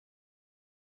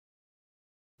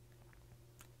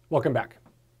Welcome back.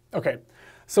 Okay,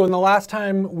 so in the last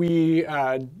time we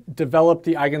developed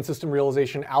the eigensystem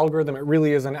realization algorithm. It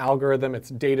really is an algorithm. It's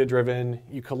data-driven.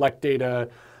 You collect data,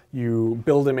 you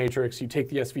build a matrix, you take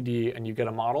the SVD, and you get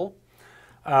a model.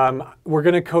 We're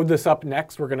going to code this up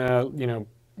next. We're going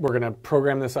to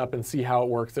program this up and see how it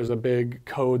works. There's a big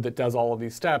code that does all of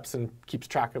these steps and keeps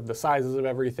track of the sizes of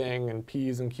everything and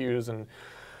P's and Q's. And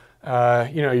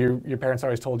your parents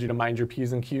always told you to mind your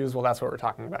P's and Q's. Well, that's what we're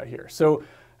talking about here. So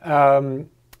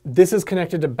this is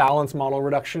connected to balanced model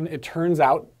reduction. It turns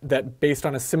out that based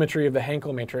on a symmetry of the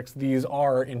Hankel matrix, these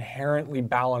are inherently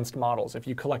balanced models. If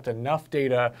you collect enough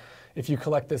data, if you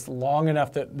collect this long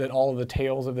enough that all of the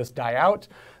tails of this die out,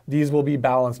 these will be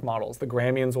balanced models. The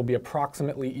Gramians will be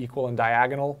approximately equal and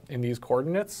diagonal in these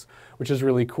coordinates, which is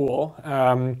really cool.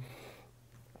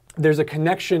 There's a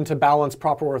connection to balanced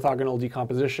proper orthogonal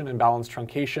decomposition and balanced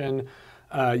truncation.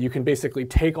 You can basically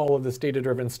take all of this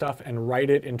data-driven stuff and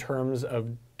write it in terms of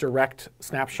direct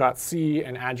snapshot C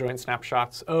and adjoint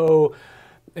snapshots O,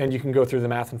 and you can go through the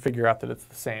math and figure out that it's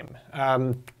the same.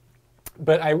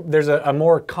 But there's a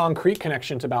more concrete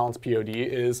connection to balanced POD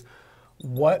is,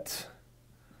 what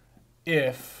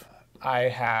if I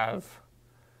have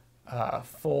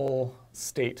full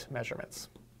state measurements?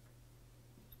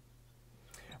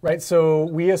 Right, so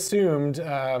we assumed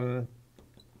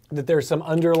that there's some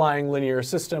underlying linear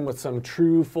system with some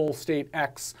true full state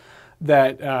X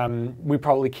that we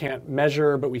probably can't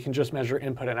measure, but we can just measure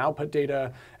input and output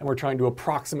data. And we're trying to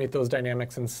approximate those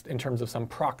dynamics in terms of some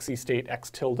proxy state X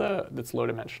tilde that's low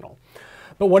dimensional.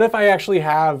 But what if I actually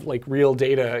have like real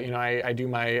data?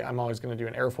 I'm always going to do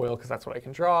an airfoil because that's what I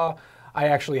can draw. I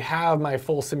actually have my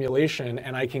full simulation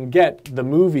and I can get the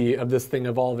movie of this thing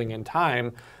evolving in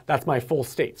time. That's my full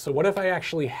state. So what if I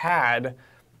actually had,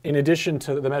 in addition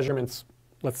to the measurements,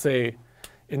 let's say,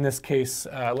 in this case,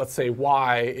 let's say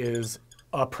y is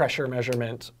a pressure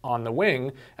measurement on the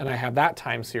wing, and I have that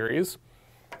time series,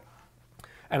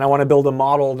 and I want to build a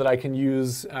model that I can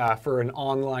use for an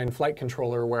online flight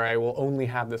controller where I will only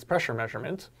have this pressure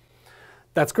measurement.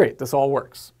 That's great. This all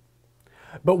works.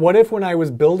 But what if when I was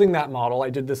building that model, I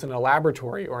did this in a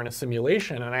laboratory or in a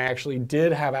simulation, and I actually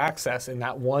did have access in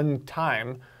that one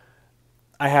time,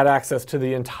 I had access to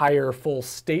the entire full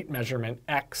state measurement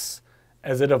X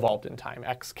as it evolved in time,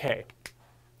 xk.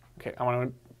 Okay, I want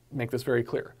to make this very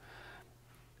clear.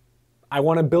 I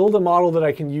want to build a model that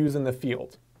I can use in the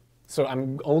field. So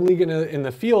I'm only going to, in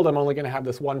the field, I'm only going to have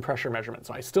this one pressure measurement.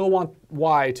 So I still want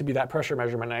y to be that pressure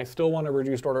measurement, and I still want a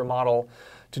reduced order model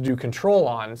to do control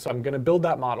on. So I'm going to build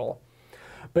that model.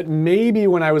 But maybe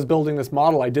when I was building this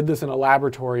model, I did this in a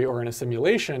laboratory or in a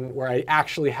simulation where I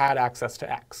actually had access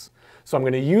to x. So I'm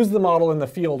going to use the model in the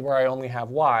field where I only have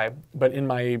y, but in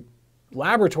my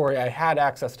laboratory, I had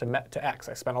access to x.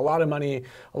 I spent a lot of money,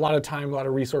 a lot of time, a lot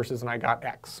of resources, and I got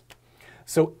x.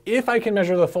 So if I can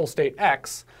measure the full state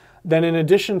x, then in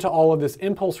addition to all of this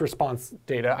impulse response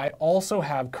data, I also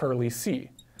have curly C,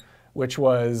 which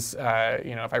was,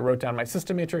 if I wrote down my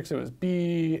system matrix, it was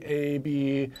B,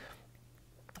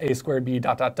 A squared B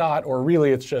dot dot dot, or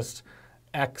really it's just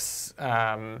x,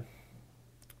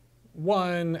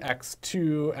 1,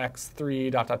 x2,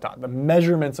 x3, dot, dot, dot. The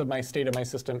measurements of my state of my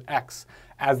system x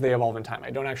as they evolve in time. I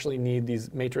don't actually need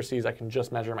these matrices. I can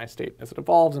just measure my state as it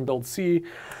evolves and build C.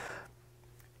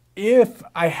 If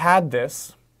I had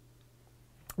this,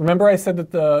 remember I said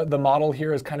that the model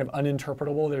here is kind of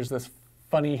uninterpretable. There's this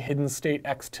funny hidden state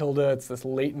x tilde. It's this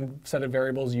latent set of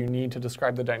variables you need to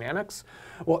describe the dynamics.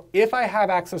 Well, if I have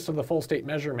access to the full state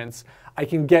measurements, I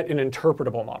can get an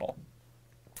interpretable model.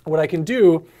 What I can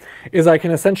do is I can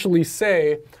essentially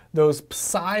say those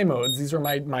psi modes, these are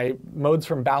my modes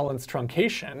from balanced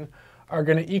truncation, are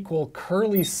going to equal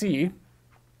curly C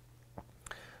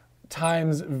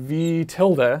times V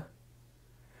tilde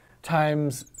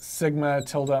times sigma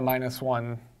tilde minus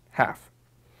 1/2.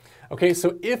 Okay,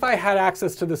 so if I had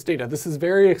access to this data, this is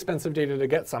very expensive data to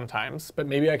get sometimes, but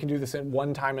maybe I can do this at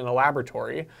one time in the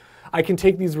laboratory. I can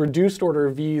take these reduced order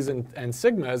V's and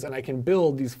sigmas, and I can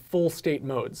build these full state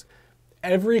modes.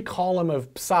 Every column of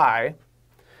psi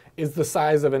is the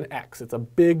size of an x. It's a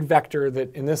big vector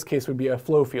that, in this case, would be a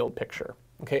flow field picture.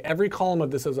 Okay, every column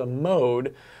of this is a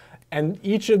mode, and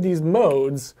each of these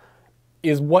modes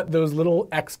is what those little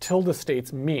x tilde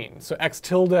states mean. So x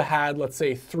tilde had, let's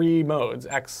say, 3 modes,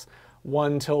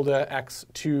 x1 tilde,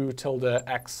 x2 tilde,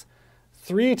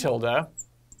 x3 tilde.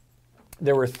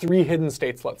 There were 3 hidden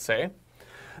states, let's say.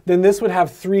 Then this would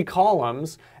have 3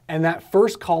 columns, and that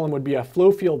first column would be a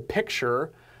flow field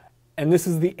picture, And this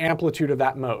is the amplitude of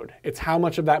that mode. It's how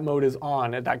much of that mode is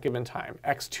on at that given time.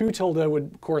 x2 tilde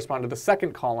would correspond to the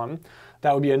second column.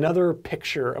 That would be another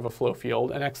picture of a flow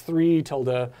field. And x3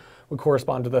 tilde would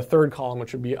correspond to the third column,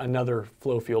 which would be another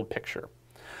flow field picture.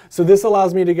 So this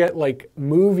allows me to get like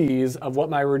movies of what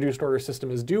my reduced order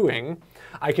system is doing.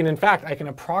 In fact, I can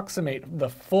approximate the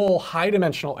full high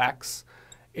dimensional x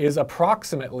is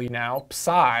approximately now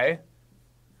psi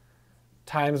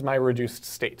times my reduced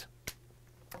state.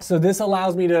 So this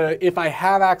allows me to, if I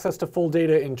have access to full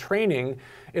data in training,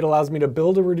 it allows me to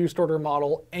build a reduced order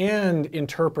model and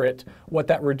interpret what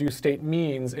that reduced state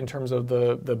means in terms of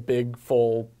the big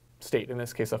full state, in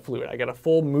this case a fluid. I get a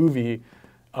full movie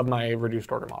of my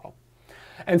reduced order model.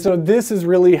 And so this is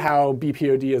really how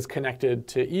BPOD is connected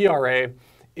to ERA,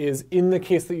 is in the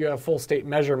case that you have full state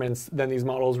measurements, then these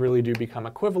models really do become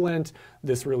equivalent.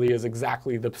 This really is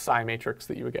exactly the psi matrix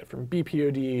that you would get from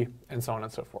BPOD, and so on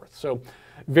and so forth. So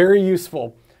very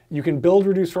useful. You can build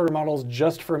reduced order models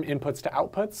just from inputs to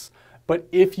outputs, but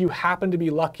if you happen to be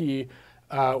lucky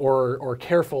or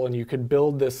careful and you could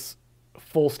build this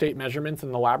full state measurements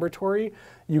in the laboratory,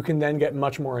 you can then get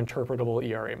much more interpretable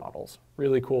ERA models.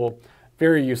 Really cool,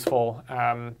 very useful.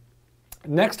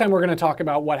 Next time we're going to talk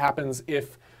about what happens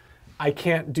if I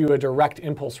can't do a direct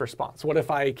impulse response. What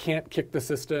if I can't kick the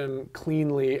system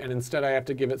cleanly and instead I have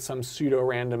to give it some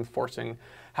pseudo-random forcing?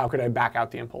 How could I back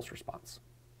out the impulse response?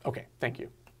 OK, thank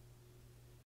you.